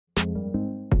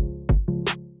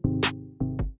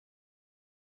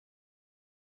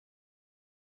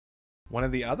One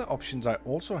of the other options I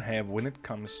also have when it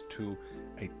comes to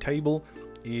a table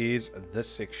is this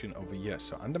section over here.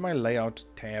 So under my layout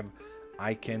tab,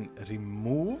 I can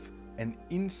remove and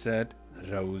insert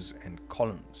rows and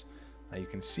columns. Now you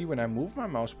can see when I move my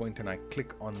mouse pointer and I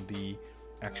click on the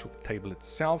actual table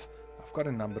itself, I've got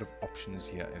a number of options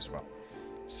here as well.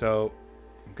 So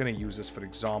I'm going to use this for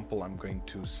example. I'm going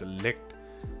to select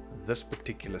this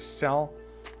particular cell.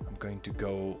 I'm going to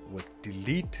go with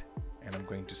delete, and I'm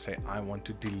going to say I want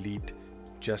to delete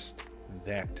just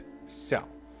that cell.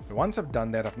 Once I've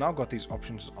done that, I've now got these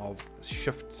options of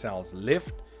shift cells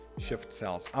left, shift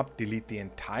cells up, delete the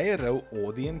entire row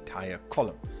or the entire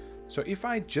column. So if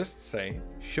I just say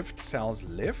shift cells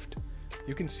left,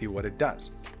 you can see what it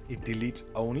does. It deletes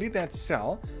only that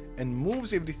cell and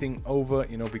moves everything over,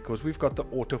 because we've got the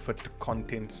auto fit to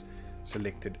contents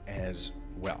selected as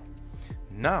well.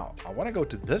 Now I want to go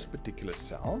to this particular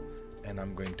cell and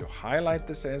I'm going to highlight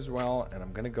this as well, and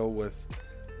I'm going to go with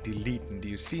delete. And do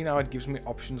you see now it gives me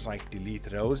options like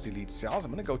delete rows, delete cells?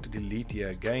 I'm going to go to delete here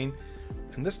again,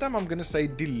 and this time I'm going to say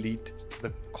delete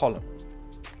the column.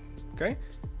 Okay,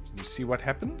 you see what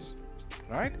happens,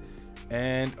 right?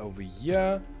 And over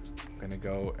here I'm going to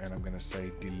go and I'm going to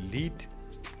say delete,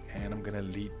 and I'm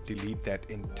going to delete that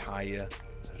entire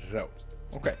row.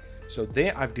 Okay, so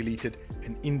there I've deleted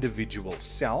an individual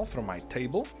cell from my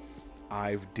table,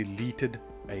 I've deleted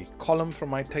a column from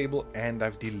my table, and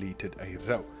I've deleted a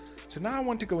row. So now I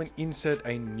want to go and insert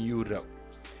a new row.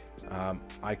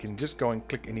 I can just go and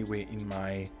click anywhere in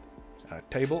my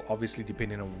table, obviously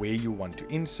depending on where you want to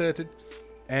insert it.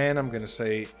 And I'm going to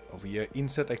say over here,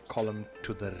 insert a column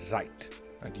to the right.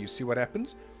 Now do you see what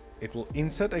happens? It will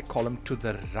insert a column to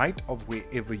the right of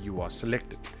wherever you are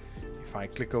selected. If I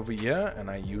click over here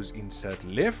and I use insert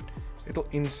left, it'll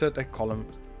insert a column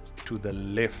to the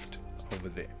left over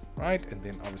there, right? And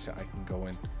then obviously I can go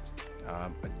and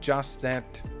adjust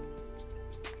that,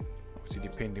 obviously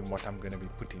depending what I'm going to be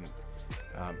putting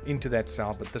into that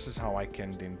cell, but this is how I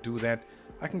can then do that.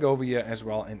 I can go over here as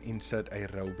well and insert a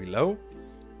row below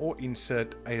or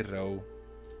insert a row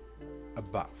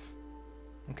above.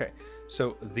 Okay,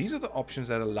 so these are the options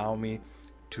that allow me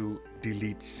to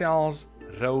delete cells,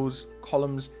 rows,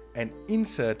 columns, and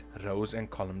insert rows and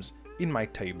columns in my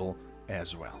table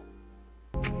as well.